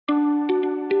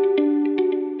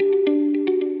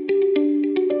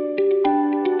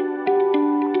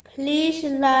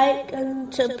like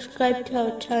and subscribe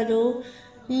to our channel.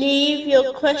 Leave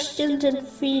your questions and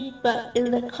feedback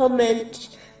in the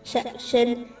comments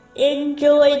section.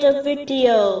 Enjoy the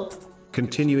video.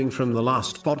 Continuing from the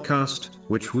last podcast,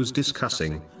 which was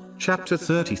discussing chapter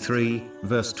 33,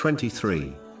 verse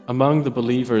 23. Among the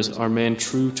believers are men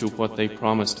true to what they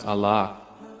promised Allah.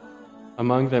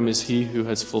 Among them is he who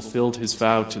has fulfilled his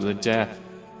vow to the death,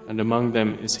 and among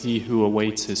them is he who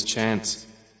awaits his chance.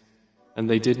 And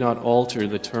they did not alter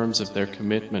the terms of their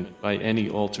commitment by any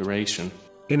alteration.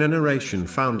 In a narration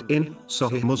found in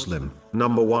Sahih Muslim,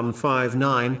 number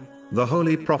 159, the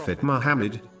Holy Prophet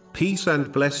Muhammad, peace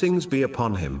and blessings be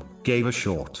upon him, gave a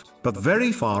short, but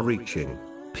very far-reaching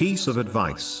piece of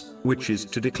advice, which is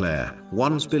to declare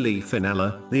one's belief in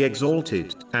Allah, the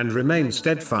Exalted, and remain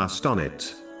steadfast on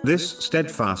it. This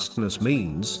steadfastness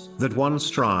means that one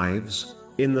strives,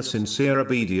 in the sincere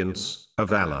obedience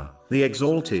of Allah, the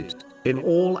Exalted, in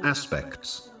all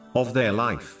aspects of their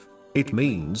life. It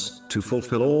means to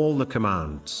fulfill all the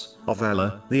commands of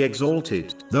Allah, the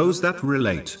Exalted, those that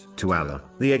relate to Allah,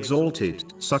 the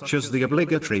Exalted, such as the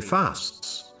obligatory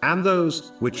fasts, and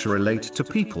those which relate to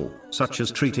people, such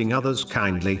as treating others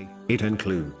kindly. It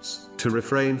includes to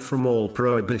refrain from all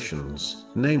prohibitions,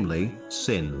 namely,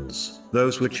 sins,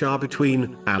 those which are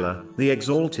between Allah, the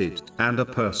Exalted, and a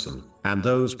person, and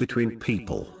those between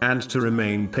people, and to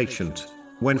remain patient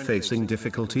when facing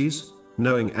difficulties,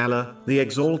 knowing Allah, the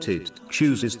Exalted,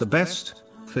 chooses the best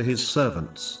for his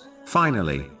servants.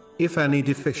 Finally, if any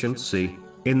deficiency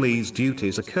in these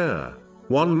duties occur,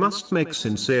 one must make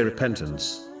sincere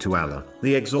repentance to Allah,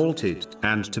 the Exalted,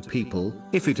 and to people,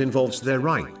 if it involves their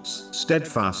rights.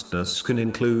 Steadfastness can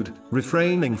include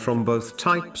refraining from both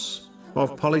types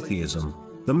of polytheism.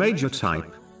 The major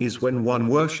type is when one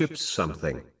worships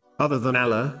something other than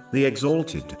Allah, the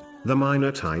Exalted. The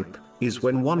minor type is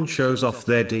when one shows off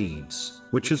their deeds,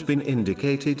 which has been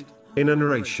indicated in a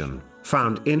narration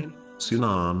found in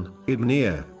Sunan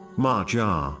Ibn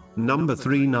Majah, number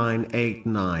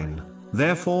 3989.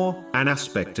 Therefore, an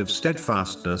aspect of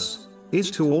steadfastness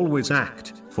is to always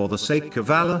act for the sake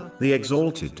of Allah, the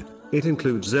Exalted. It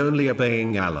includes only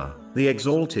obeying Allah, the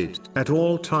Exalted, at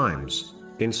all times,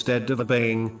 instead of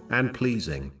obeying and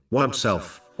pleasing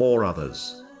oneself or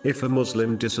others. If a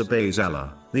Muslim disobeys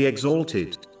Allah, the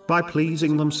Exalted, by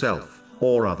pleasing themselves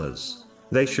or others,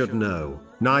 they should know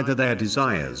neither their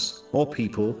desires or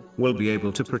people will be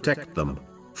able to protect them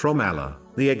from Allah,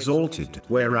 the Exalted,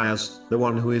 whereas the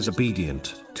one who is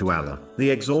obedient to Allah, the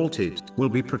Exalted, will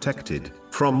be protected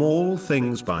from all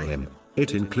things by him.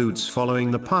 It includes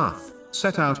following the path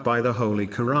set out by the Holy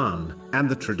Quran and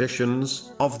the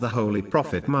traditions of the Holy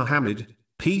Prophet Muhammad,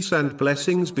 peace and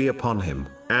blessings be upon him,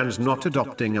 and not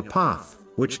adopting a path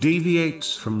which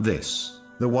deviates from this.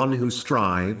 The one who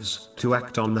strives to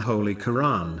act on the Holy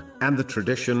Quran and the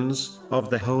traditions of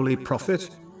the Holy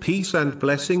Prophet, peace and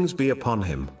blessings be upon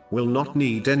him, will not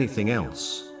need anything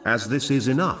else, as this is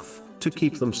enough to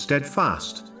keep them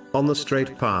steadfast on the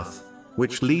straight path,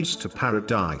 which leads to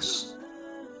paradise.